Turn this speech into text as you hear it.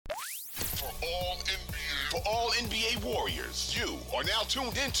For all NBA Warriors, you are now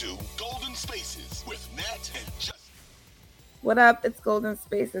tuned into Golden Spaces with Nat and Justin. What up? It's Golden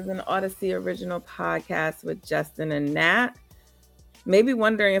Spaces, an Odyssey original podcast with Justin and Nat. Maybe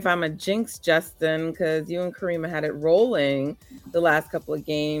wondering if I'm a jinx, Justin, because you and Karima had it rolling the last couple of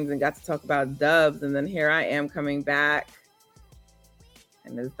games and got to talk about dubs, and then here I am coming back,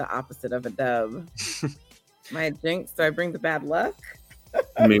 and it's the opposite of a dub. Am I a jinx? Do I bring the bad luck?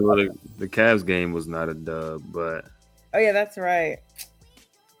 I mean, well, the Cavs game was not a dub, but Oh yeah, that's right.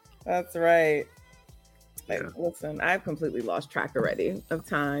 That's right. Like, yeah. listen, I've completely lost track already of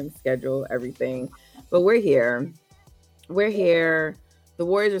time, schedule, everything. But we're here. We're here. The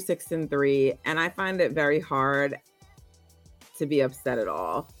Warriors are 6-3, and I find it very hard to be upset at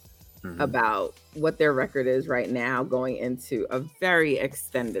all about what their record is right now going into a very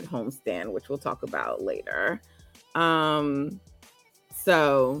extended homestand, which we'll talk about later.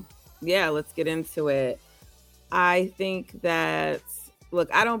 So yeah, let's get into it. I think that, look,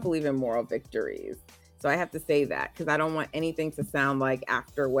 I don't believe in moral victories. So I have to say that because I don't want anything to sound like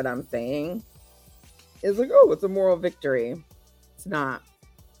after what I'm saying is like, oh, it's a moral victory. It's not.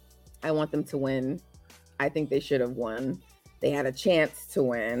 I want them to win. I think they should have won. They had a chance to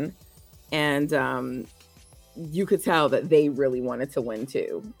win. And you could tell that they really wanted to win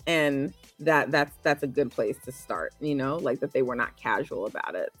too. And that's a good place to start, you know, like that they were not casual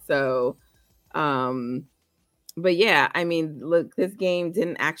about it. So, but yeah, I mean, look, this game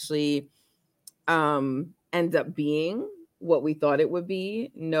didn't actually end up being what we thought it would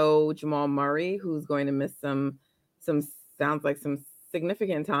be. No Jamal Murray, who's going to miss some sounds like some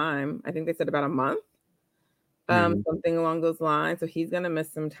significant time. I think they said about a month, something along those lines. So he's going to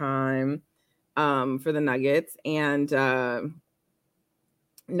miss some time for the Nuggets, and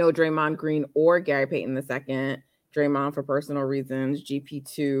no Draymond Green or Gary Payton II. Draymond for personal reasons,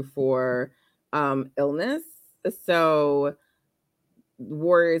 GP2 for illness. So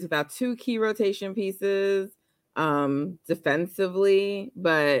Warriors without two key rotation pieces defensively,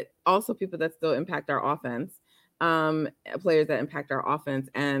 but also people that still impact our offense, players that impact our offense,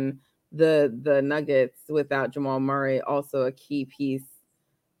 and the Nuggets without Jamal Murray, also a key piece.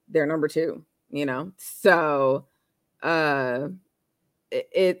 They're number two, you know. So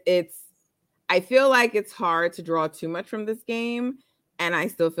it's I feel like it's hard to draw too much from this game, and I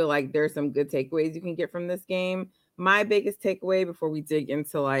still feel like there's some good takeaways you can get from this game. My biggest takeaway before we dig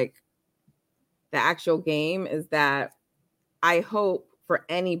into like the actual game is that I hope for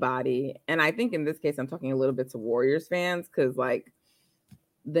anybody, and I think in this case I'm talking a little bit to Warriors fans, because like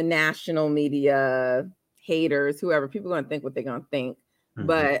the national media, haters, whoever, people are going to think what they're going to think.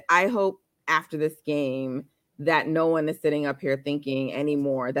 But I hope after this game that no one is sitting up here thinking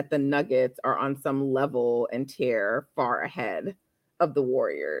anymore that the Nuggets are on some level and tier far ahead of the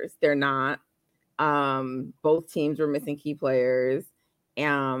Warriors. They're not. Both teams were missing key players.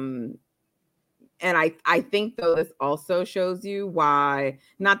 And I think, though, this also shows you why,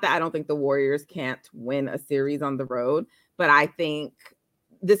 not that I don't think the Warriors can't win a series on the road, but I think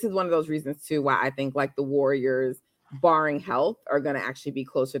this is one of those reasons, too, why I think like the Warriors, barring health, are going to actually be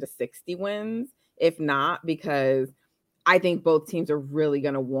closer to 60 wins, if not, because I think both teams are really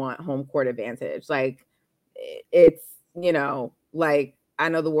going to want home court advantage. Like, it's, you know, like, I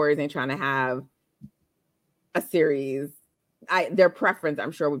know the Warriors ain't trying to have a series. Their preference,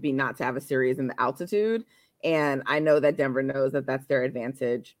 I'm sure, would be not to have a series in the altitude. And I know that Denver knows that that's their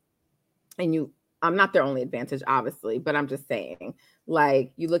advantage. And I'm not their only advantage, obviously, but I'm just saying,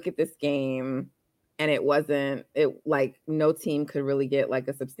 like, you look at this game and it like no team could really get like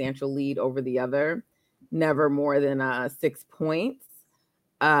a substantial lead over the other, never more than 6 points.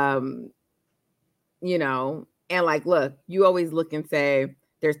 You know, and like, look, you always look and say,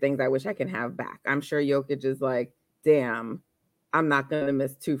 there's things I wish I can have back. I'm sure Jokic is like, damn, I'm not going to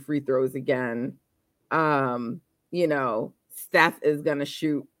miss 2 free throws again. You know, Steph is going to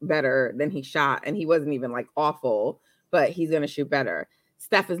shoot better than he shot, and he wasn't even like awful, but he's going to shoot better.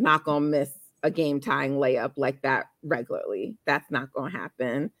 Steph is not going to miss a game tying layup like that regularly. That's not going to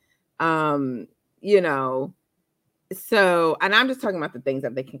happen. You know, so, and I'm just talking about the things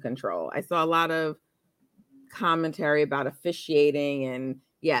that they can control. I saw a lot of commentary about officiating, and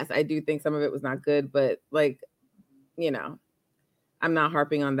yes, I do think some of it was not good, but like, you know, I'm not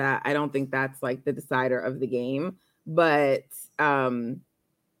harping on that. I don't think that's like the decider of the game, but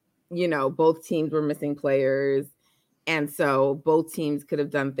you know, both teams were missing players, and so both teams could have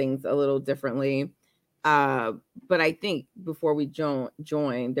done things a little differently. But I think before we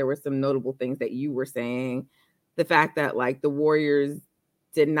joined, there were some notable things that you were saying. The fact that like the Warriors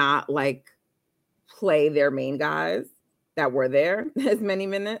did not like play their main guys. that were there as many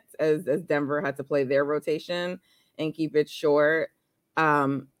minutes as Denver had to play their rotation and keep it short.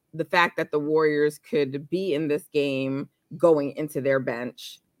 The fact that the Warriors could be in this game going into their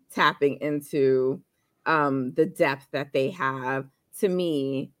bench, tapping into the depth that they have, to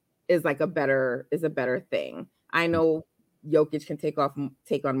me is like a better thing. I know Jokic can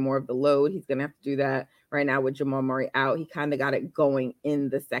take on more of the load. He's gonna have to do that right now with Jamal Murray out. He kind of got it going in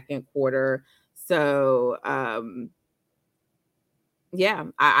the second quarter. So yeah,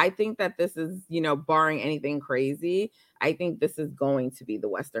 I think that this is, barring anything crazy, I think this is going to be the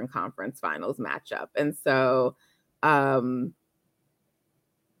Western Conference Finals matchup. And so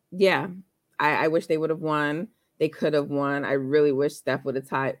yeah, I wish they would have won. They could have won. I really wish Steph would have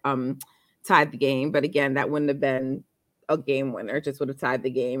tied the game. But again, that wouldn't have been a game winner. It just would have tied the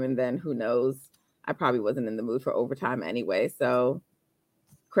game. And then who knows? I probably wasn't in the mood for overtime anyway. So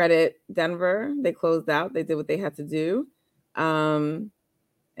credit Denver. They closed out. They did what they had to do. And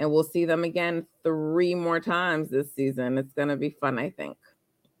we'll see them again 3 more times this season. It's going to be fun, I think.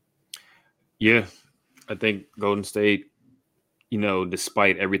 Yeah, I think Golden State,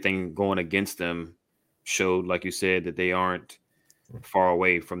 despite everything going against them, showed, like you said, that they aren't far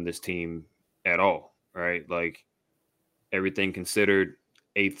away from this team at all, right? Like, everything considered,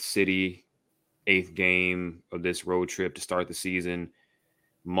 8th city, 8th game of this road trip to start the season,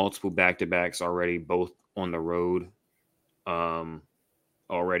 multiple back-to-backs already, both on the road,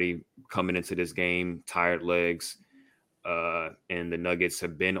 already coming into this game, tired legs, and the Nuggets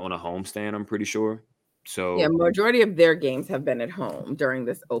have been on a homestand, I'm pretty sure. So yeah, majority of their games have been at home during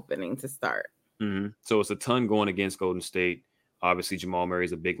this opening to start. So it's a ton going against Golden State. Obviously, Jamal Murray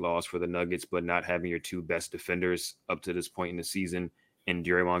is a big loss for the Nuggets, but not having your 2 best defenders up to this point in the season, and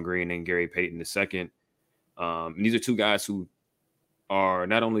Draymond Green and Gary Payton II. And these are 2 guys who are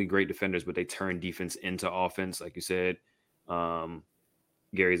not only great defenders, but they turn defense into offense, like you said.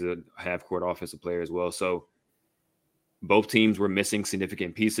 Gary's a half-court offensive player as well. So both teams were missing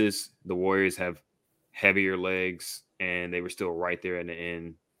significant pieces. The Warriors have heavier legs, and they were still right there in the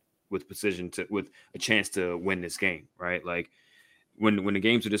end with a chance to win this game, right? Like, when the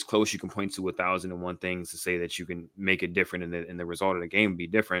games are this close, you can point to 1,001 things to say that you can make it different, and the result of the game would be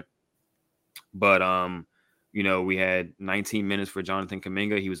different. But we had 19 minutes for Jonathan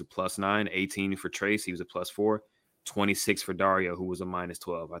Kuminga. He was a +9, 18 for Trace. He was a +4, 26 for Dario, who was a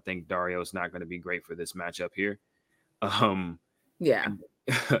 -12. I think Dario is not going to be great for this matchup here. Yeah.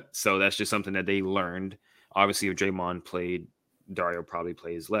 So that's just something that they learned. Obviously, if Draymond played, Dario probably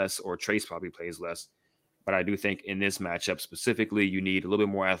plays less, or Trace probably plays less. But I do think in this matchup specifically, you need a little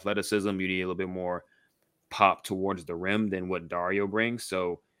bit more athleticism. You need a little bit more pop towards the rim than what Dario brings.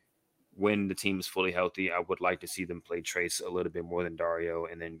 So when the team is fully healthy, I would like to see them play Trace a little bit more than Dario,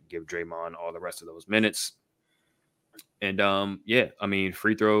 and then give Draymond all the rest of those minutes. And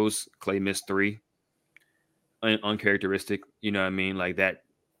free throws, Clay missed 3. Uncharacteristic, you know what I mean? Like, that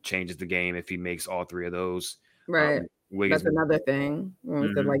changes the game if he makes all 3 of those. Right. That's another thing. When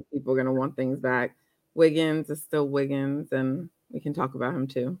we said, like, people are going to want things back. Wiggins is still Wiggins, and we can talk about him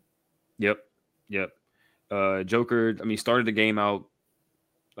too. Yep. Joker, started the game out,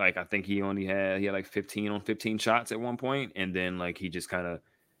 like, I think he had like 15 on 15 shots at one point, and then, like, he just kind of,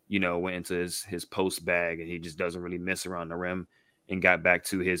 went into his post bag, and he just doesn't really miss around the rim, and got back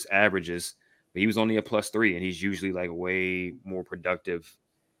to his averages. But he was only a +3, and he's usually, like, way more productive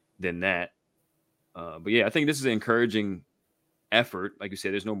than that. But yeah, I think this is an encouraging effort. Like you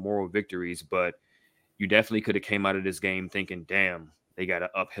said, there's no moral victories, but you definitely could have came out of this game thinking, damn, they got an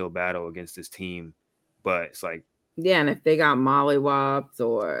uphill battle against this team. But it's like, yeah, and if they got mollywopped,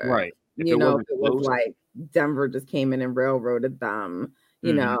 or right, if it was like Denver just came in and railroaded them,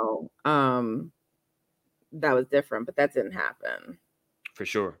 that was different. But that didn't happen. For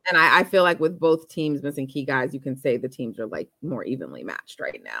sure. And I feel like with both teams missing key guys, you can say the teams are, like, more evenly matched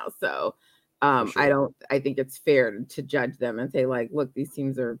right now. So sure. I think it's fair to judge them and say, like, look, these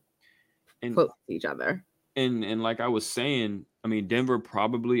teams are close to each other. And like I was saying, Denver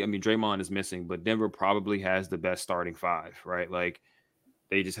probably, Draymond is missing, but Denver probably has the best starting 5, right? Like,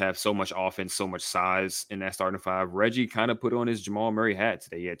 they just have so much offense, so much size in that starting 5. Reggie kind of put on his Jamal Murray hat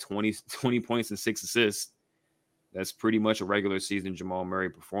today. He had 20 points and 6 assists. That's pretty much a regular season Jamal Murray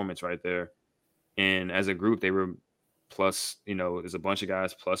performance right there. And as a group, they were plus, there's a bunch of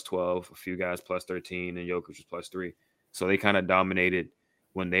guys +12, a few guys +13, and Jokic was +3. So they kind of dominated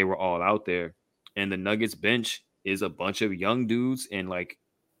when they were all out there. And the Nuggets bench is a bunch of young dudes and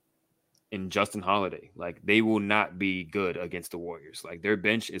Justin Holiday. Like, they will not be good against the Warriors. Like, their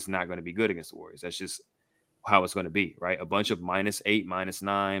bench is not going to be good against the Warriors. That's just how it's going to be, right? A bunch of -8,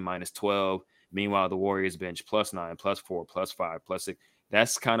 -9, -12, Meanwhile, the Warriors bench +9, +4, +5, +6.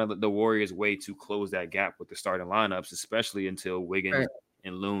 That's kind of the Warriors' way to close that gap with the starting lineups, especially until Wiggins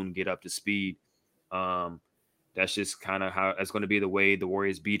and Loon get up to speed. That's just kind of how it's going to be the way the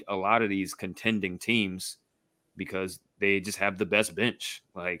Warriors beat a lot of these contending teams because they just have the best bench.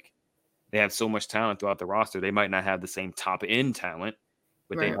 Like they have so much talent throughout the roster. They might not have the same top end talent,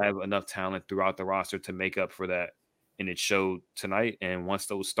 but they have enough talent throughout the roster to make up for that. And it showed tonight. And once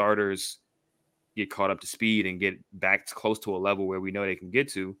those starters get caught up to speed and get back close to a level where we know they can get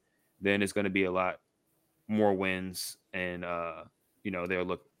to, then it's going to be a lot more wins and, they'll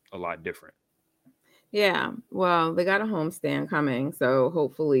look a lot different. Yeah. Well, they got a homestand coming, so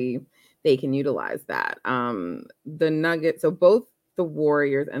hopefully they can utilize that. The Nuggets, so both the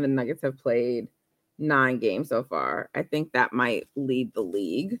Warriors and the Nuggets have played 9 games so far. I think that might lead the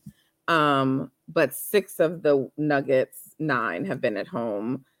league. But 6 of the Nuggets 9 have been at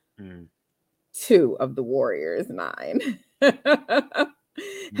home. 2 of the Warriors 9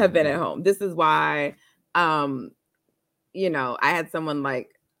 have been at home. This is why, I had someone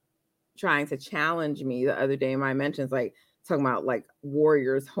like trying to challenge me the other day in my mentions, like talking about like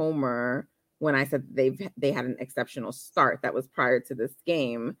Warriors homer when I said they had an exceptional start. That was prior to this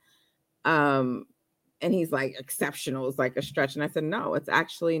game. And he's like, exceptional is like a stretch. And I said, no, it's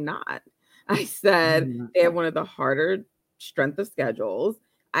actually not. I said they have one of the harder strength of schedules.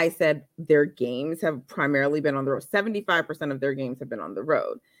 I said their games have primarily been on the road. 75% of their games have been on the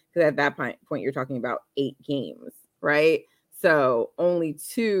road. Because at that point, you're talking about 8 games, right? So only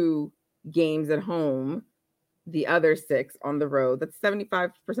 2 games at home, the other 6 on the road. That's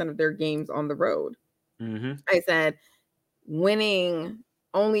 75% of their games on the road. I said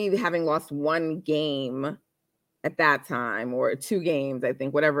only having lost 1 game at that time, or 2 games, I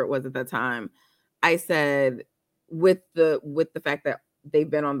think, whatever it was at that time. I said with the fact that they've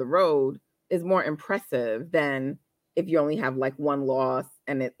been on the road is more impressive than if you only have like 1 loss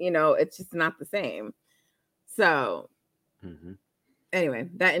and it's just not the same. So anyway,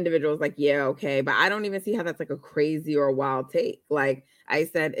 that individual was like, yeah, okay. But I don't even see how that's like a crazy or a wild take. Like I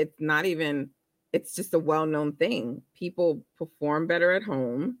said, it's just a well-known thing. People perform better at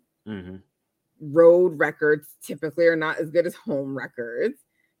home. Road records typically are not as good as home records.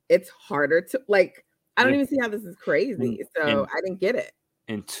 It's harder to I don't even see how this is crazy. So I didn't get it.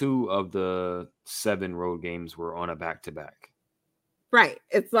 And 2 of the 7 road games were on a back-to-back. Right.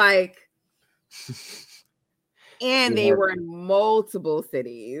 It's like, and they were in multiple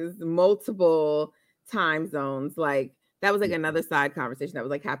cities, multiple time zones. Like that was like another side conversation that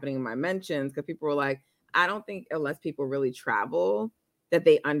was like happening in my mentions, because people were like, I don't think unless people really travel that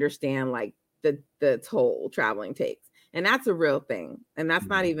they understand like the toll traveling takes. And that's a real thing. And that's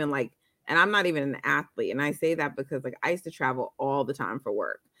not even like, and I'm not even an athlete. And I say that because like I used to travel all the time for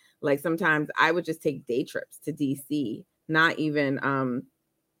work. Like sometimes I would just take day trips to DC, not even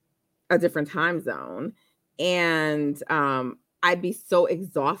a different time zone. And I'd be so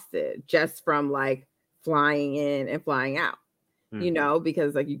exhausted just from like flying in and flying out,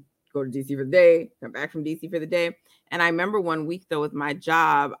 because like you go to DC for the day, come back from DC for the day. And I remember one week though with my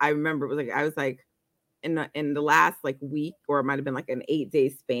job, I remember it was like, I was like in the last like week, or it might've been like an 8-day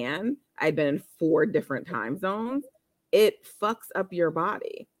span, I'd been in 4 different time zones. It fucks up your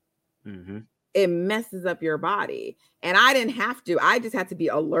body. It messes up your body. And I didn't have to, I just had to be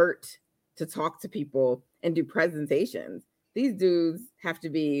alert to talk to people and do presentations. These dudes have to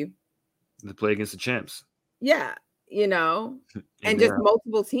be to play against the champs. Yeah. And just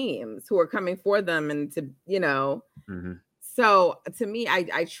multiple teams who are coming for them and to, So to me,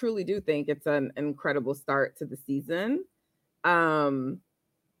 I truly do think it's an incredible start to the season.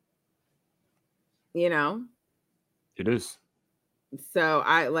 It is. So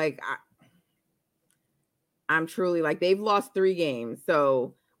I'm truly like, they've lost 3 games.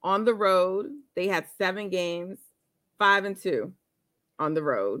 So on the road, they had 7 games, 5-2 on the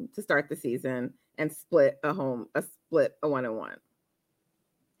road to start the season, and split a 1-1.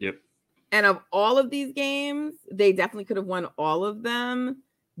 Yep. And of all of these games, they definitely could have won all of them.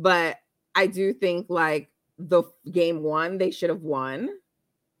 But I do think like the game 1, they should have won.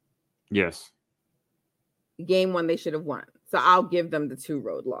 Yes. Game 1, they should have won. So I'll give them the 2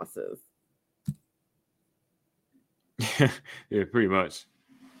 road losses. Yeah, pretty much.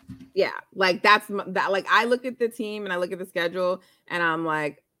 Yeah, like that. Like I look at the team and I look at the schedule and I'm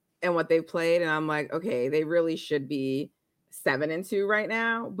like, and what they've played, and I'm like, okay, they really should be 7-2 right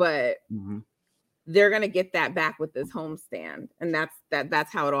now, but they're gonna get that back with this homestand, and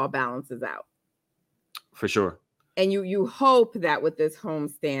that's how it all balances out. For sure. And you hope that with this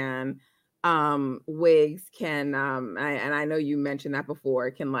homestand, Wiggs can, and I know you mentioned that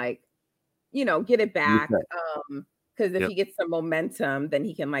before, can like get it back. Because if Yep. he gets some momentum, then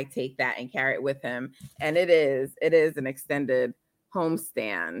he can like take that and carry it with him. And it is an extended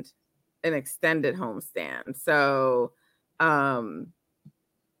homestand, So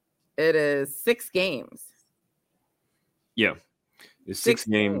it is 6 games. Yeah. It's 6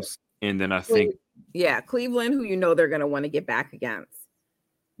 games. And then I think Cleveland, who they're going to want to get back against.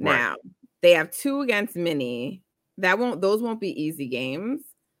 Right. Now, they have 2 against Mini. Those won't be easy games.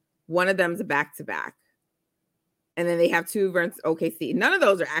 One of them's a back-to-back. And then they have 2 versus OKC. None of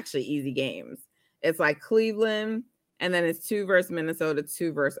those are actually easy games. It's like Cleveland, and then it's 2 versus Minnesota,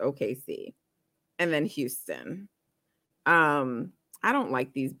 2 versus OKC, and then Houston. I don't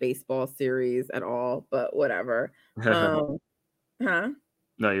like these baseball series at all, but whatever. No,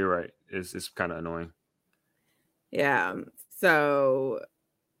 you're right. It's kind of annoying. Yeah. So,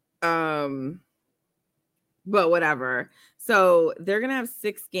 but whatever. So they're gonna have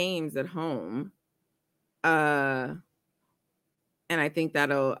 6 games at home. And I think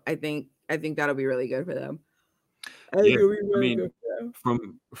that'll be really good for them.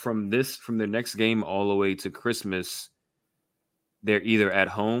 From the next game all the way to Christmas, they're either at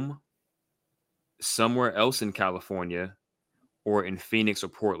home, somewhere else in California, or in Phoenix or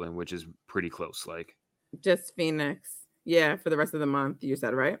Portland, which is pretty close. Like just Phoenix, yeah, for the rest of the month. You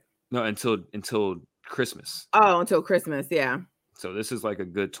said, right? No, until Christmas. Oh, until Christmas, yeah. So this is like a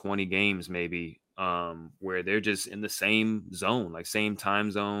good 20 games maybe, where they're just in the same zone, like same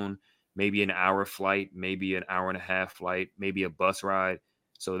time zone, maybe an hour flight, maybe an hour and a half flight, maybe a bus ride.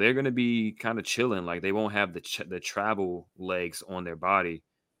 So they're going to be kind of chilling. Like they won't have the travel legs on their body.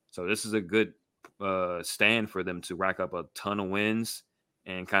 So this is a good stand for them to rack up a ton of wins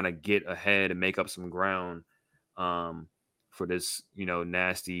and kind of get ahead and make up some ground for this,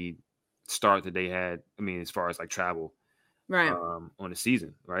 nasty start that they had. I mean, as far as like travel. Right. On the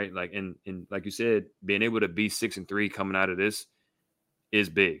season, right? Like and like you said, being able to be 6-3 coming out of this is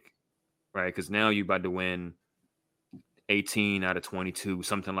big, right? Because now you're about to win 18 out of 22,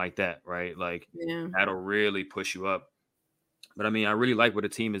 something like that, right? Like that'll really push you up. But I mean, I really like where the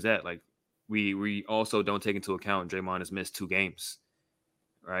team is at. Like we also don't take into account Draymond has missed 2 games,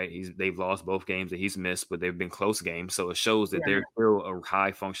 right? They've lost both games that he's missed, but they've been close games, so it shows that they're still a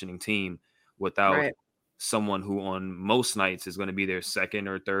high functioning team without someone who on most nights is going to be their second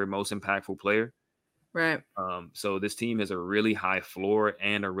or third most impactful player. Right. So this team has a really high floor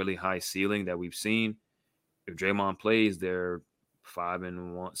and a really high ceiling that we've seen. If Draymond plays, they're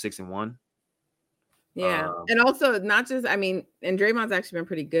 6-1. Yeah. And also not just, I mean, and Draymond's actually been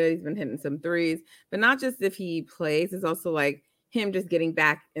pretty good. He's been hitting some threes, but not just if he plays, it's also like him just getting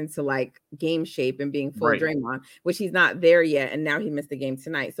back into like game shape and being full Draymond, which he's not there yet. And now he missed the game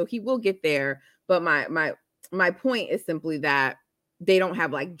tonight. So he will get there. But my point is simply that they don't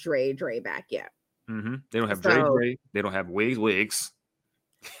have like Dre back yet. Mm-hmm. They don't have Dre. They don't have Wiggs.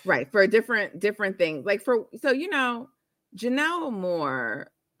 Right. For different things. Like Janelle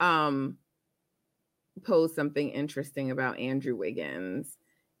Moore posed something interesting about Andrew Wiggins.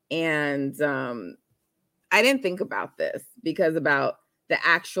 And I didn't think about this because about the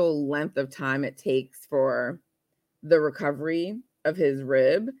actual length of time it takes for the recovery of his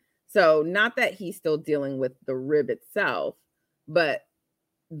rib. So not that he's still dealing with the rib itself, but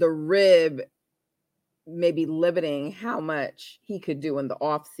the rib maybe limiting how much he could do in the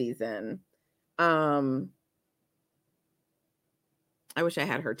off season. I wish I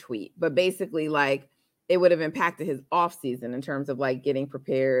had her tweet, but basically like it would have impacted his off season in terms of like getting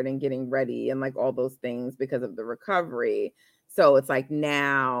prepared and getting ready and like all those things because of the recovery. So it's like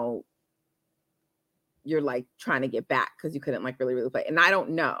now you're like trying to get back because you couldn't like really play. And I don't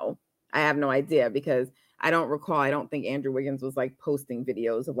know. I have no idea because I don't recall. I don't think Andrew Wiggins was like posting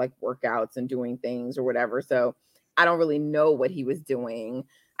videos of like workouts and doing things or whatever. So I don't really know what he was doing.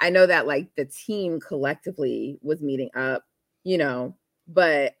 I know that like the team collectively was meeting up,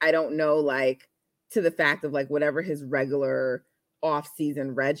 but I don't know like to the fact of like whatever his regular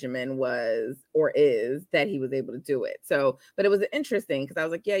off-season regimen was or is that he was able to do it. So, but it was interesting because I was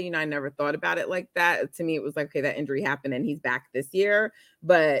like, yeah, I never thought about it like that. To me, it was like, okay, that injury happened and he's back this year,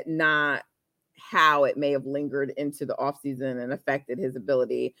 but not how it may have lingered into the off-season and affected his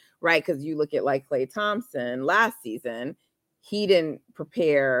ability, right? Because you look at like Klay Thompson last season, he didn't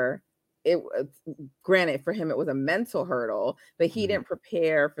prepare. It granted for him, it was a mental hurdle, but he didn't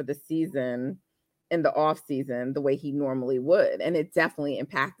prepare for the season in the off season the way he normally would. And it definitely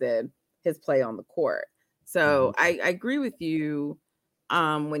impacted his play on the court. So I agree with you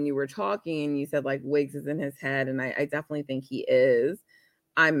when you were talking and you said like Wiggs is in his head. And I definitely think he is.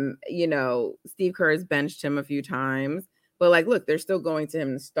 Steve Kerr has benched him a few times, But like, look, they're still going to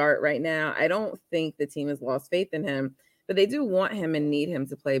him to start right now. I don't think the team has lost faith in him, but they do want him and need him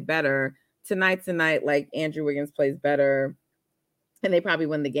to play better. Tonight, like Andrew Wiggins plays better and they probably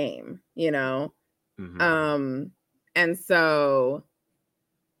win the game, you know? Mm-hmm. And so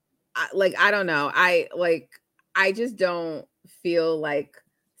I don't know. I just don't feel like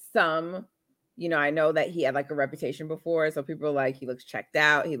you know, I know that he had like a reputation before. So people are like, he looks checked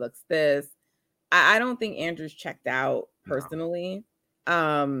out. He looks this. I don't think Andrew's checked out personally.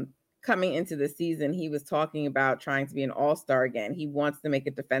 No. Coming into the season, he was talking about trying to be an all-star again. He wants to make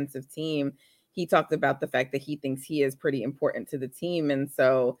a defensive team. He talked about the fact that he thinks he is pretty important to the team. And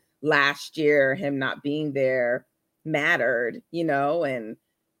so last year, him not being there mattered, you know, and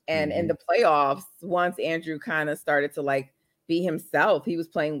in the playoffs, once Andrew kind of started to like be himself, he was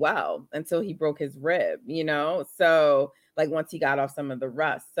playing well until he broke his rib, you know? So like once he got off some of the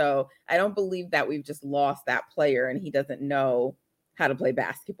rust. So I don't believe that we've just lost that player and he doesn't know how to play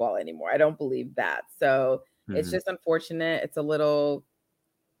basketball anymore. I don't believe that. So it's just unfortunate. It's a little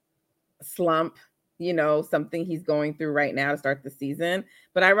slump, you know, something he's going through right now to start the season.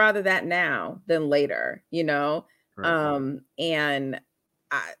 But I'd rather that now than later, you know? Right. And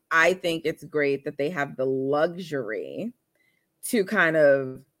I think it's great that they have the luxury to kind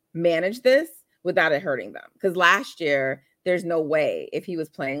of manage this without it hurting them. Because last year, there's no way if he was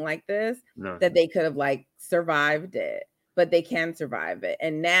playing like this that they could have like survived it, but they can survive it.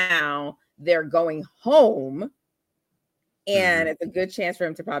 And now they're going home and it's a good chance for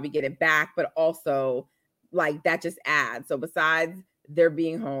him to probably get it back, but also like that just adds. So besides their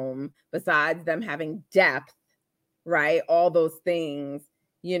being home, besides them having depth, right? All those things,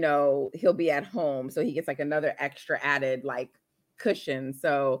 you know, he'll be at home. So he gets like another extra added like cushion.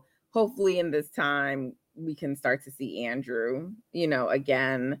 So hopefully in this time we can start to see Andrew, you know,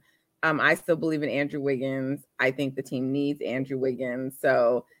 again. I still believe in Andrew Wiggins. I think the team needs Andrew Wiggins.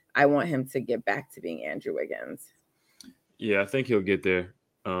 So I want him to get back to being Andrew Wiggins. Yeah, I think he'll get there.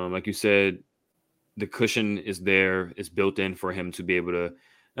 Like you said, the cushion is there. It's built in for him to be able to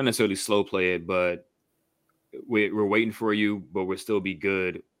not necessarily slow play it, but we're waiting for you, but we'll still be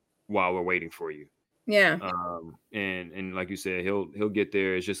good while we're waiting for you. Yeah. And like you said, he'll get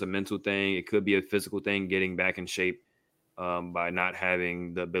there. It's just a mental thing. It could be a physical thing, getting back in shape by not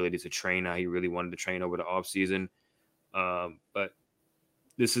having the ability to train how he really wanted to train over the off season. But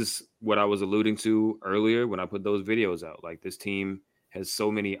this is what I was alluding to earlier when I put those videos out. Like this team has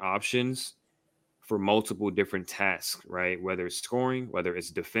so many options for multiple different tasks, right? Whether it's scoring, whether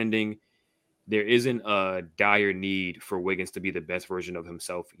it's defending. There isn't a dire need for Wiggins to be the best version of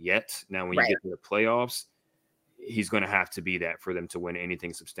himself yet. Now, when you get to the playoffs, he's going to have to be that for them to win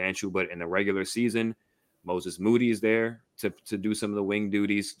anything substantial. But in the regular season, Moses Moody is there to do some of the wing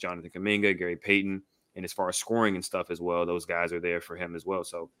duties. Jonathan Kuminga, Gary Payton, and as far as scoring and stuff as well, those guys are there for him as well.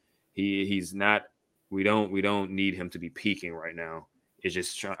 So he's not. We don't need him to be peaking right now. It's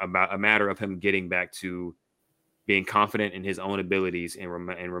just about a matter of him getting back to being confident in his own abilities and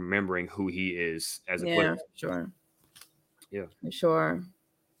remembering who he is as a player. Sure. Yeah, sure.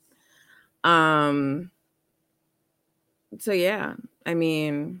 So yeah, I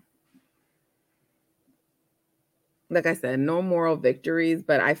mean, like I said, no moral victories,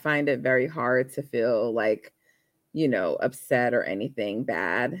 but I find it very hard to feel like, you know, upset or anything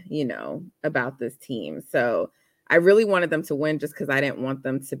bad, you know, about this team. So I really wanted them to win just because I didn't want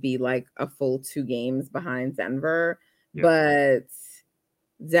them to be like a full 2 games behind Denver. Yeah. But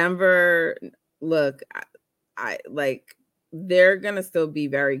Denver, look, I like they're gonna still be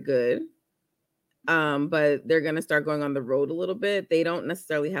very good. But they're gonna start going on the road a little bit. They don't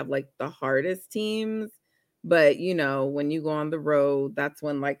necessarily have like the hardest teams, but you know, when you go on the road, that's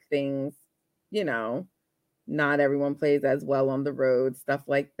when like things, you know, not everyone plays as well on the road, stuff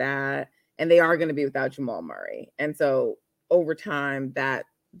like that. And they are going to be without Jamal Murray. And so over time that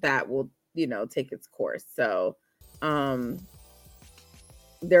will, you know, take its course. So they're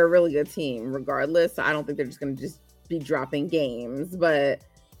a really good team regardless. So I don't think they're just going to just be dropping games, but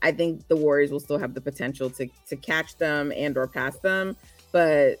I think the Warriors will still have the potential to catch them and or pass them,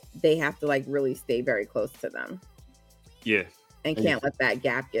 but they have to like really stay very close to them. Yeah. And can't let that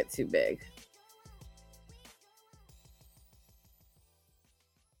gap get too big.